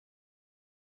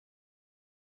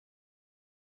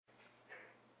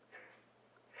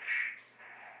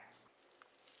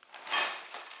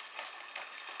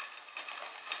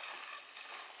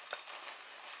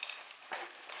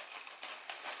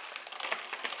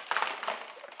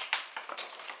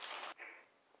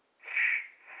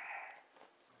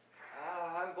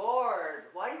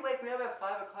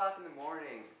in the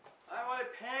morning. I wanted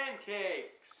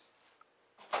pancakes.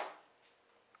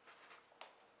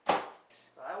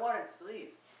 But I wanted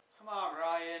sleep. Come on,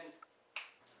 Ryan.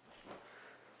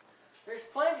 There's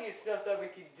plenty of stuff that we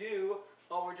could do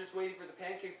while we're just waiting for the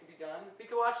pancakes to be done. We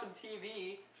could watch some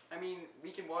TV. I mean,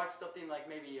 we can watch something like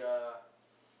maybe,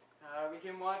 we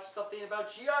can watch something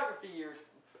about geography or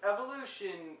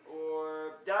evolution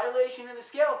or dilation and the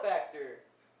scale factor.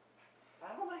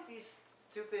 I don't like these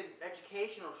stupid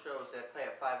educational shows that play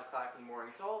at 5 o'clock in the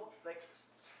morning. It's all like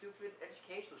stupid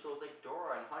educational shows like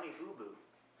Dora and Honey Boo Boo.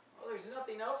 Well, there's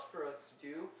nothing else for us to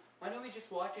do. Why don't we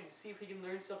just watch it to see if we can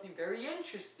learn something very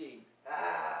interesting?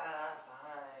 Fine.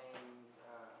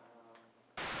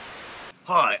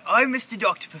 Hi, I'm Mr.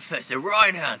 Dr. Professor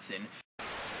Ryan Hansen.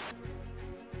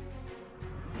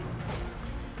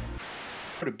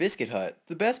 Go to Biscuit Hut,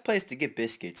 the best place to get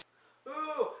biscuits.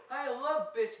 Ooh, I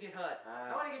love Biscuit Hut.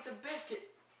 I want to get some biscuit.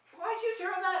 Why'd you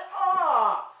turn that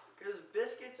off? Because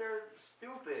biscuits are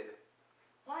stupid.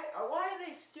 Why are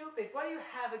they stupid? What do you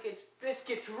have against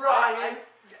biscuits, Ryan?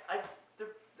 I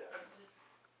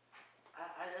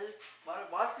just want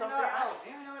to watch something else.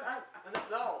 You know what?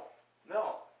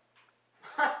 No.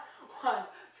 I want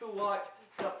to watch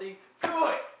something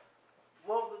good.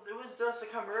 Well, it was just a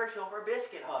commercial for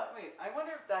Biscuit Hut. Wait, I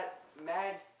wonder if that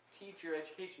Mad Teacher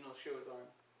educational show is on.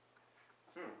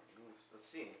 Let's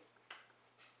see.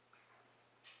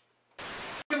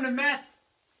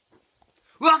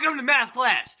 Welcome to math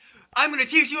class. I'm going to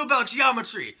teach you about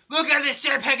geometry. Look at this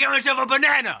JPEG image of a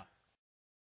banana.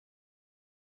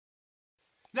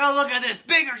 Now look at this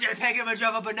bigger JPEG image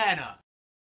of a banana.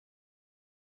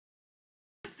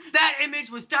 That image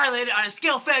was dilated on a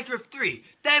scale factor of 3.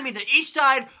 That means that each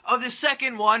side of the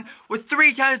second one was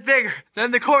 3 times bigger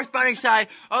than the corresponding side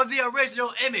of the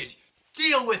original image.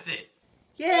 Deal with it.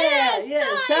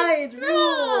 Yeah, science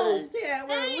rules! Yeah,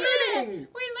 we're learning!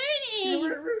 We're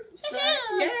learning!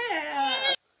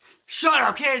 Yeah! Shut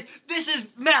up, kids! This is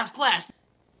math class!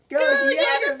 Go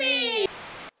geography!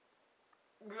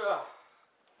 Ugh.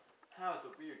 That was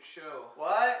a weird show.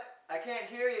 What? I can't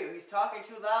hear you. He's talking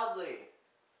too loudly.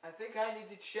 I think I need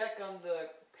to check on the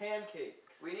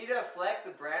pancakes. We need to flake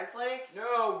the bran flakes?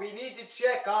 No, we need to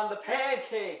check on the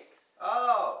pancakes.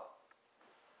 Oh.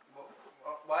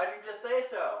 Why didn't you just say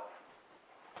so?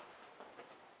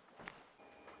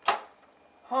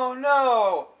 Oh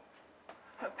no!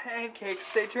 The pancakes,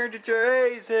 they turned into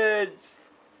raisins.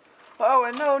 Oh,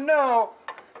 and no!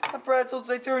 The pretzels,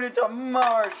 they turned into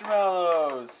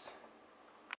marshmallows.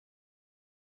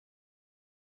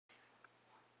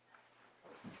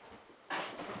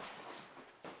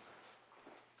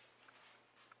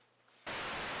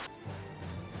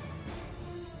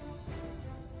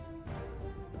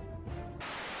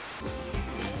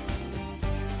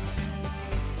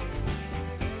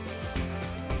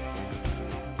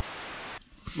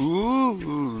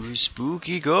 Ooh,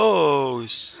 spooky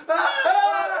ghost. Turn it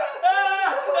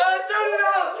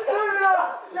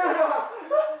off!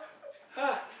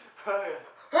 Hey!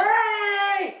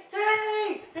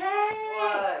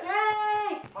 What?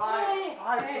 Hey!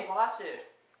 Fine, watch it.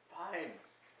 Fine.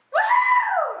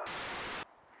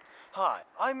 Hi,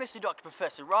 I'm Mr. Dr.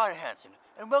 Professor Ryan Hansen,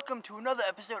 and welcome to another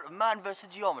episode of Man vs.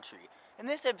 Geometry. In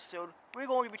this episode, we're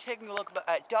going to be taking a look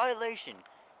at dilation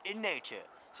in nature.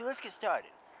 So let's get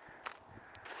started.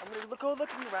 I'm going to go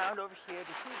looking around over here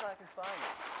to see if I can find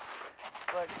it.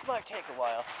 But this might take a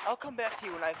while. I'll come back to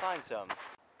you when I find some.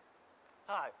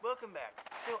 Hi, welcome back.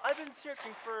 So I've been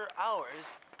searching for hours,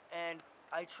 and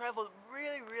I traveled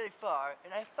really far,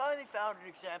 and I finally found an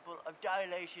example of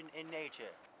dilation in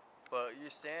nature. But you're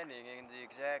standing in the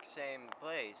exact same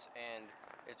place, and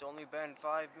it's only been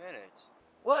 5 minutes.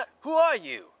 What? Who are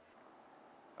you?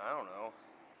 I don't know.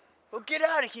 Well, get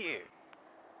out of here.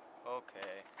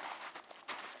 Okay.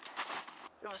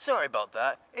 Oh, sorry about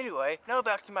that. Anyway, now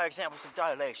back to my examples of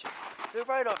dilation. They're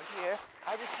right over here.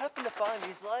 I just happened to find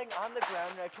these lying on the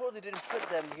ground, and I totally didn't put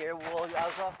them here while I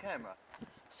was off camera.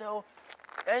 So,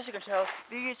 as you can tell,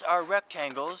 these are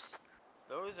rectangles.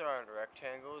 Those aren't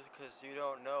rectangles because you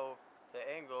don't know the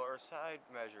angle or side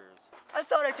measures. I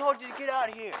thought I told you to get out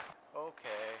of here.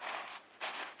 Okay.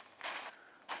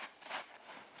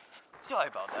 Sorry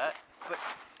about that. But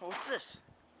what's this?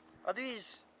 Are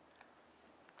these...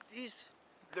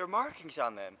 They're markings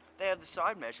on them. They have the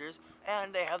side measures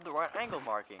and they have the right angle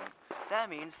marking. That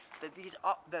means that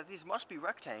these must be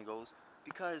rectangles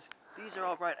because these are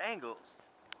all right angles,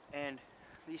 and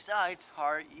these sides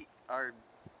are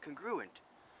congruent.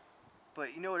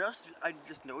 But you know what else I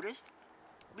just noticed?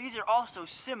 These are also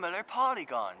similar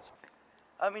polygons.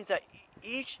 That means that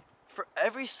for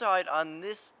every side on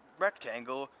this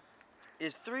rectangle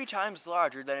is 3 times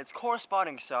larger than its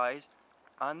corresponding size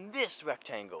on this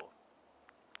rectangle.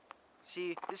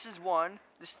 See, this is 1,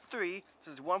 this is 3,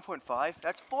 this is 1.5,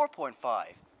 that's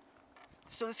 4.5.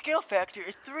 So the scale factor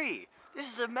is 3.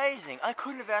 This is amazing. I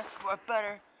couldn't have asked for a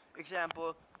better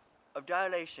example of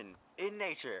dilation in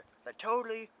nature that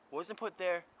totally wasn't put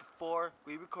there before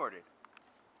we recorded.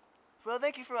 Well,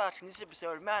 thank you for watching this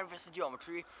episode of Man vs.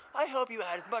 Geometry. I hope you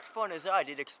had as much fun as I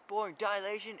did exploring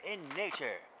dilation in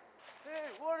nature. Hey,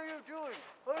 what are you doing?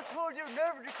 I told you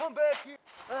never to come back here.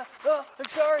 I'm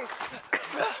sorry.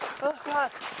 Oh,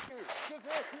 God. Get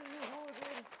back here, you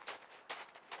hooligan.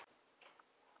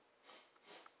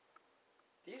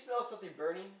 Do you smell something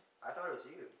burning? I thought it was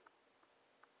you.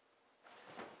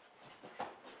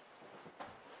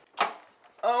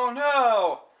 Oh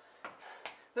no!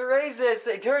 The raisins,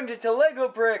 they turned into Lego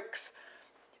bricks!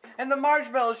 And the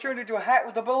marshmallows turned into a hat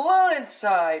with a balloon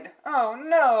inside! Oh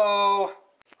no!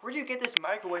 Where do you get this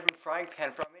microwave and frying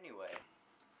pan from anyway?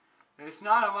 It's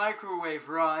not a microwave,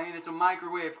 Ryan. It's a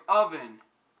microwave oven.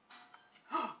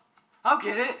 I'll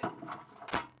get it!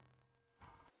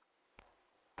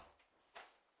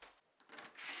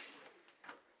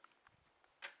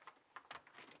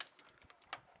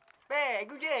 Man,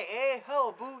 good day, eh? How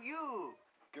about you?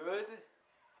 Good?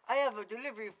 I have a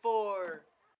delivery for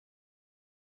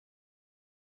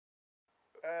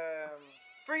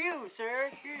you, sir.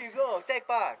 Here you go, take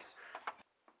box.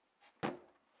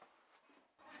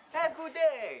 Have a good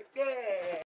day. Yeah.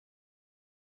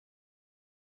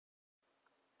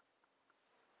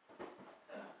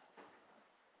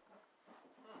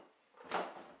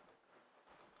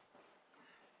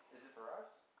 Is it for us?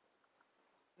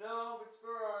 No, it's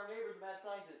for our neighbor, the mad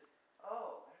scientist.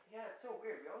 Oh, yeah, it's so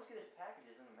weird. We always get his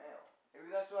packages in the mail.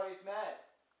 Maybe that's why he's mad.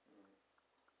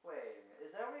 Wait a minute.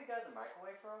 Is that where you got the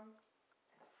microwave from?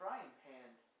 A frying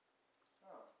pan.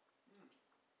 Oh.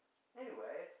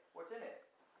 Anyway, what's in it?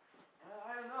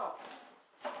 I don't know.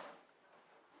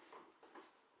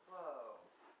 Whoa.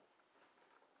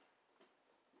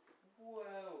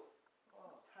 Whoa.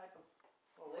 Oh. Type of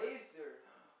Well, laser.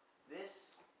 this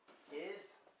is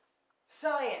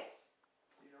Science!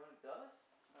 Do you know what it does?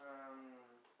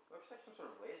 looks like some sort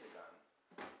of laser gun.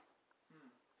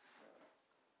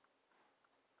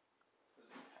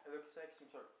 It looks like some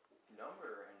sort of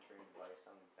number entering device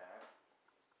on the back.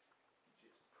 You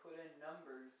just put in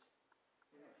numbers.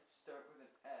 Yeah. Start with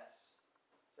an S.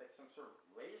 It's like some sort of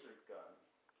laser gun.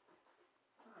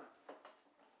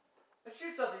 Let's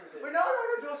shoot something with it. But no,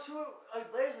 don't shoot a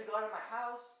laser gun in my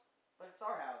house. But it's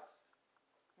our house.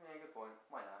 Yeah, good point.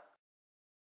 Why not?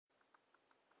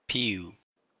 Pew.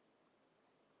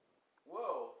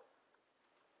 Whoa.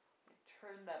 You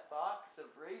turn that box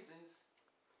of raisins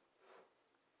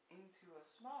into a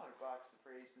smaller box of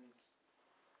raisins.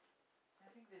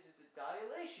 I think this is a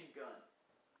dilation gun.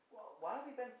 Well, why have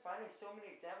we been finding so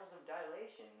many examples of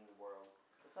dilation in the world?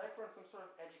 It's like we're in some sort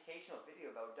of educational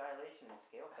video about dilation and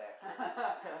scale factor.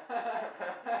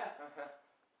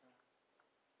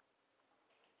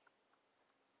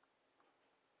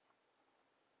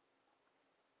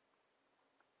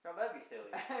 No, that'd be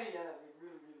silly. Yeah, that'd be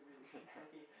really, really, really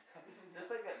silly. Just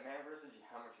like that Man vs.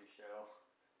 Geometry show.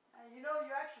 You know,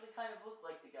 you actually kind of look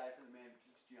like the guy from the Man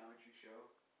vs. Geometry show.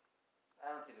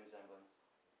 I don't see the resemblance.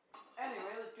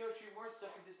 Anyway, let's go shoot more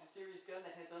stuff with this mysterious gun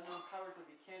that has unknown powers that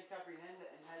we can't comprehend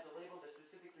and has a label that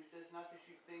specifically says not to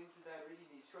shoot things without reading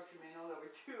the instruction manual that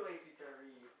we're too lazy to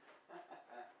read.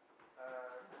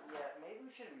 Yeah, maybe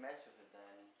we shouldn't mess with it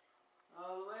then. The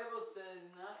label says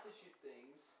not to shoot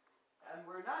things, and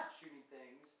we're not shooting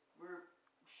things, we're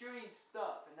shooting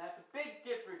stuff, and that's a big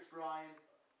difference, Ryan.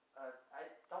 I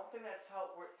don't think that's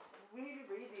how it works. We need to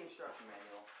read the instruction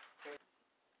manual.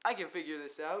 I can figure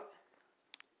this out.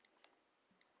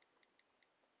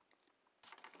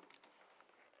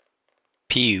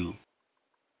 Pew.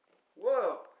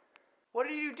 Whoa. What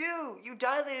did you do? You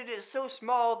dilated it so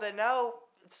small that now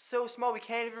it's so small we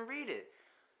can't even read it.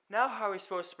 Now how are we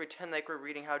supposed to pretend like we're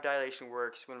reading how dilation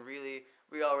works when really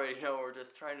we already know we're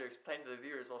just trying to explain to the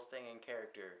viewers while staying in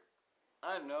character?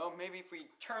 I don't know, maybe if we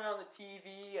turn on the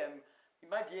TV and we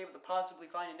might be able to possibly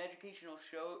find an educational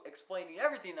show explaining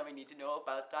everything that we need to know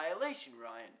about dilation,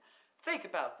 Ryan. Think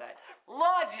about that.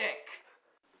 Logic!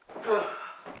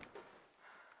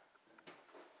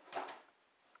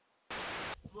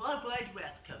 Well, I'm glad you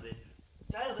asked, Kevin.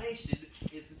 Dilation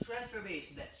is the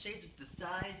transformation that changes the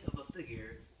size of a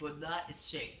figure, but not its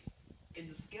shape. And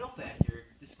the scale factor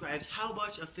describes how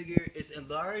much a figure is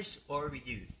enlarged or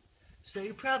reduced. So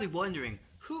you're probably wondering,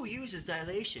 who uses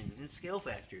dilation in scale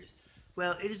factors?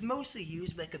 Well, it is mostly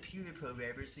used by computer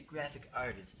programmers and graphic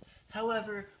artists.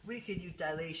 However, we can use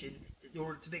dilation in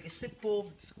order to make a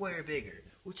simple square bigger,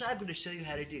 which I'm going to show you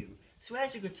how to do. So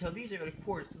as you can tell, these are the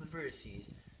chords to the vertices.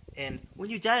 And when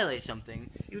you dilate something,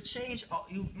 you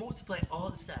multiply all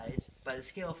the sides by the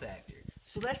scale factor.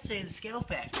 So let's say the scale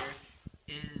factor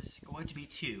is going to be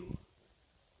 2.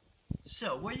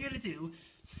 So what you're going to do,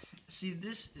 see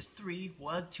this is 3,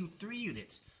 1, 2, 3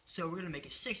 units. So we're going to make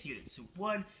it 6 units. So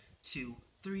 1, 2,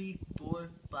 3, 4,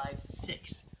 5,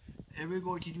 6. And we're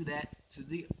going to do that to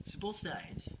both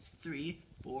sides. 3,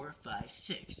 4, 5,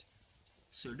 6.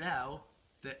 So now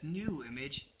the new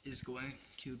image is going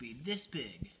to be this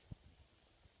big.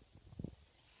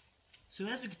 So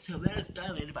as you can tell, that is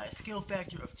dilated by a scale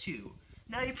factor of 2.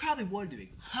 Now you're probably wondering,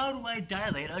 how do I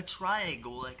dilate a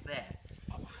triangle like that?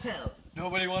 Well,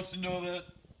 Nobody wants to know that.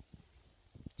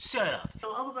 shut up.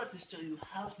 So I'm about to show you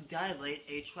how to dilate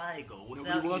a triangle without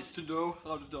Nobody wants to know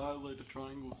how to dilate a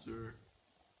triangle, sir.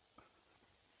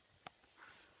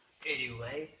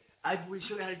 Anyway, I'm going to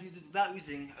show you how to do this without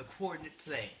using a coordinate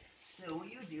plane. So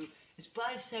what you do is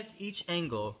bisect each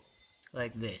angle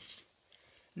like this.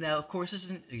 Now, of course, this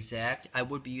isn't exact. I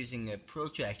would be using a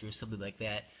protractor or something like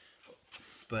that.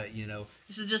 But, you know,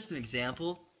 this is just an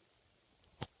example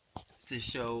to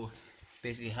show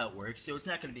basically how it works. So it's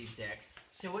not going to be exact.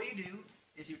 So what you do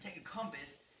is you take a compass,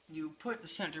 and you put the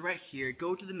center right here,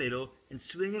 go to the middle, and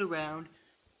swing it around,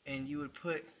 and you would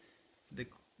put the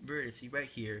vertex right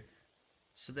here.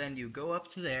 So then you go up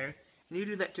to there, and you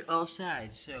do that to all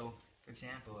sides. So, for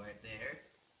example, right there,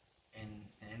 and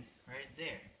right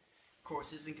there. Of course,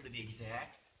 this isn't going to be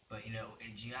exact, but you know,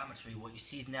 in geometry, what you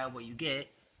see is now what you get.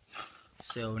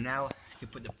 So now you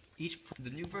put the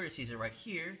new vertices are right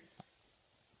here,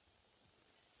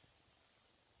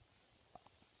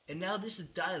 and now this is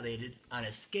dilated on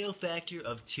a scale factor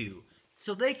of 2.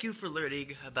 So thank you for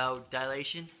learning about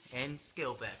dilation and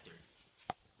scale factor.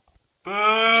 Boo! Hey,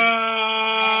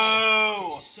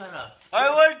 shut up. I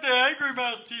like the Angry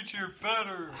Math teacher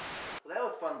better. Well, that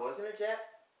was fun, wasn't it, Jack?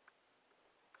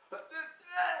 Oh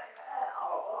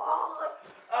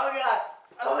god!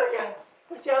 Oh my god!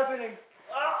 What's happening?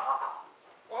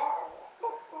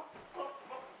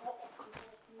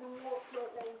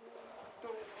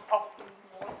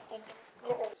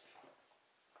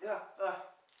 Yeah,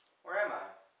 where am I?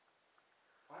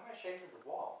 Why am I shaking the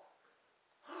wall?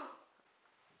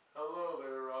 Hello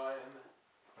there, Ryan.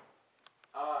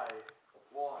 I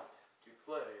want to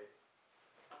play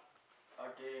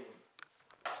a game.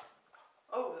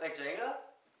 Oh, like Jenga?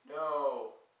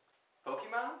 No.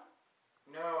 Pokemon?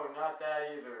 No, not that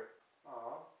either.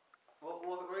 Aw.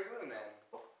 What are we doing then?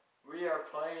 We are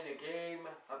playing a game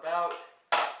about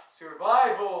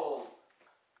survival.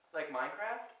 Like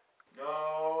Minecraft?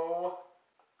 No.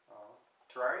 Oh.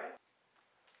 Terraria?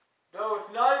 No,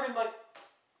 it's not even like...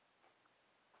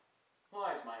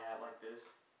 Why is my hat like this?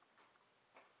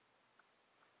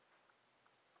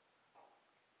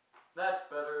 That's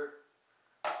better.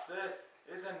 This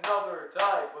is another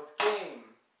type of game.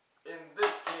 In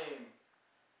this game,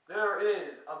 there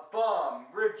is a bomb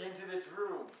rigged into this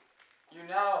room. You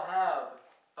now have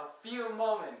a few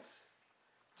moments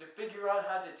to figure out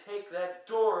how to take that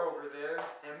door over there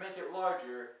and make it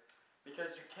larger,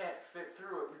 because you can't fit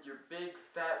through it with your big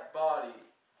fat body.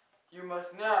 You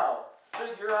must now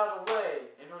figure out a way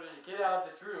in order to get out of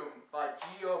this room by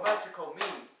geometrical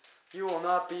means. You will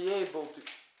not be able to...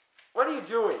 What are you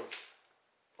doing?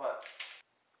 What?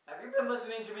 Have you been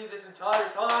listening to me this entire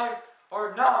time,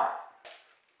 or not?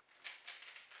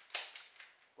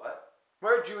 What?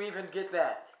 Where'd you even get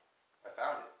that? I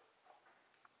found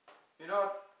it. You know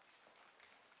what?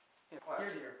 What?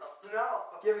 Here, dear.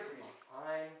 No! Give it to me.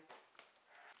 Fine.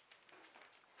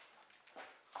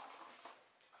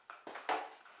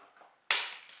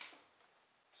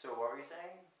 So what were you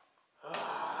saying?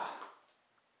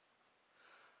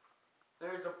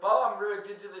 There's a bomb rigged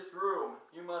into this room.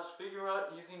 You must figure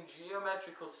out, using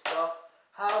geometrical stuff,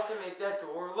 how to make that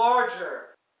door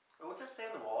larger. What's that say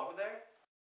on the wall over there?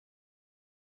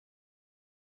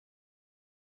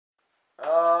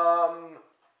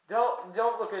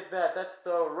 Don't look at that. That's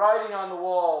the writing on the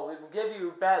wall. It will give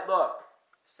you bad luck.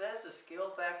 It says the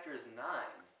scale factor is 9.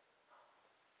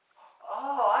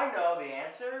 Oh, I know the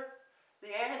answer.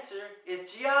 The answer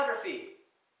is geography.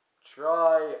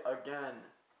 Try again.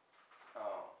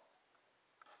 Oh.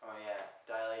 Oh yeah,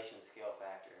 dilation scale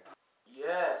factor.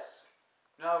 Yes.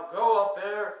 Now go up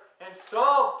there and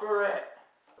solve for it.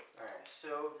 Alright,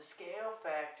 so the scale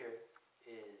factor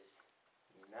is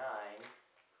 9,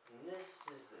 and this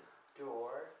is the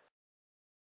door.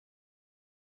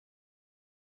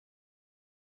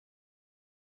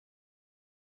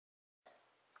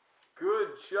 Good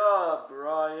job,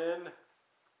 Brian.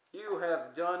 You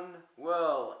have done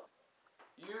well.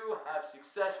 You have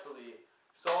successfully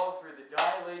solved for the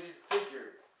dilated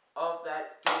figure of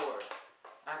that door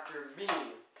after me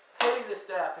hitting the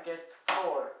staff against the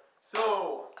floor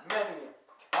so many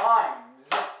times.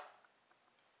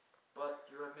 But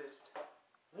you have missed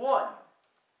one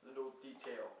little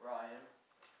detail, Ryan.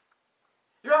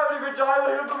 You haven't even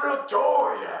dilated the real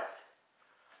door yet.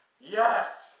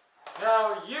 Yes.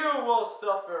 Now you will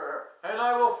suffer, and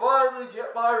I will finally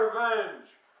get my revenge.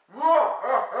 Wait,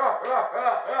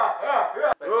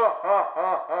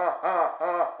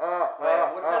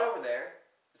 what's that over there?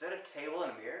 Is that a table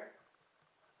and a mirror?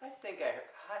 I think I heard.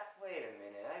 Wait a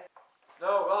minute.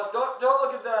 No, don't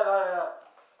look at that.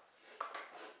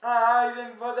 I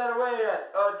didn't put that away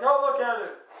yet. Don't look at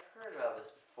it. I've heard about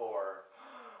this before.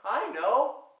 I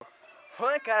know. Oh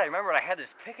my god, I remember when I had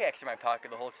this pickaxe in my pocket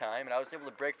the whole time and I was able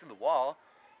to break through the wall.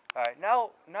 Alright,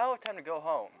 now it's time to go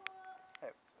home.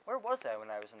 Hey, where was I when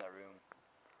I was in that room?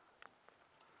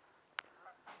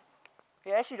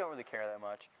 Yeah, I actually don't really care that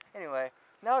much. Anyway,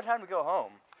 now it's time to go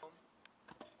home.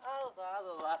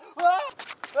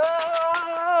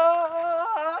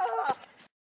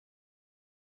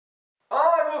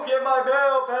 I will get my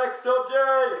mail back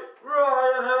someday.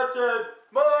 Ryan Hansen,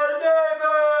 my neighbor.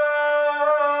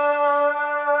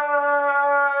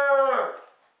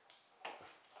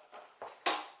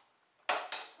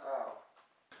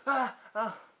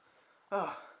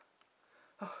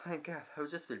 Oh, thank God, that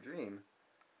was just a dream.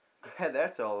 Glad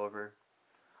that's all over.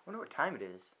 I wonder what time it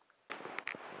is.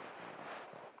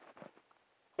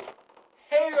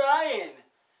 Hey Ryan,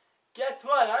 guess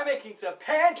what? I'm making some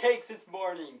pancakes this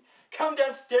morning. Come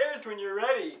downstairs when you're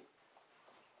ready.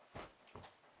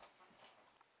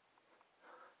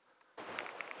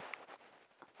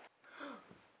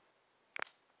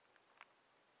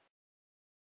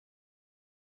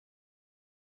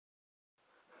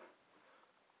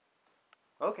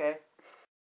 Okay.